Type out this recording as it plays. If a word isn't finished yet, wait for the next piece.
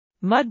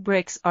Mud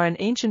bricks are an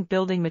ancient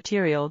building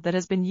material that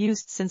has been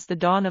used since the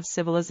dawn of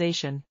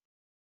civilization.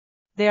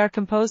 They are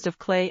composed of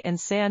clay and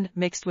sand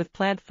mixed with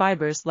plant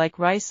fibers like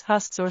rice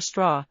husks or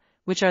straw,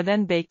 which are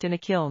then baked in a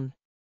kiln.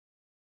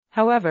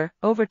 However,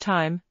 over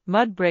time,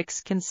 mud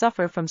bricks can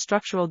suffer from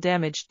structural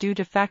damage due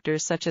to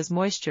factors such as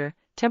moisture,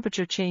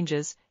 temperature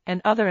changes,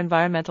 and other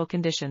environmental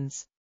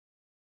conditions.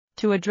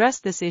 To address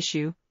this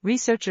issue,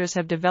 researchers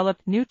have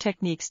developed new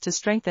techniques to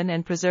strengthen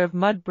and preserve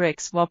mud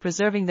bricks while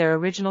preserving their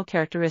original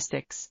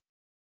characteristics.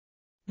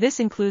 This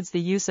includes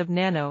the use of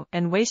nano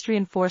and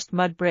waste-reinforced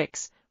mud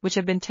bricks, which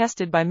have been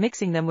tested by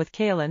mixing them with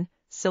kaolin,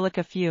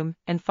 silica fume,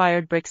 and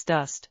fired bricks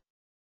dust.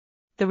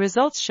 The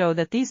results show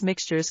that these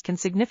mixtures can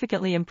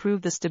significantly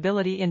improve the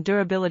stability and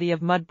durability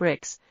of mud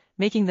bricks,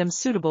 making them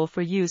suitable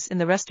for use in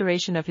the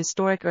restoration of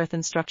historic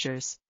earthen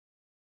structures.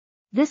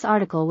 This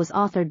article was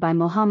authored by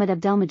Mohamed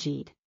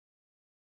Abdelmegeed.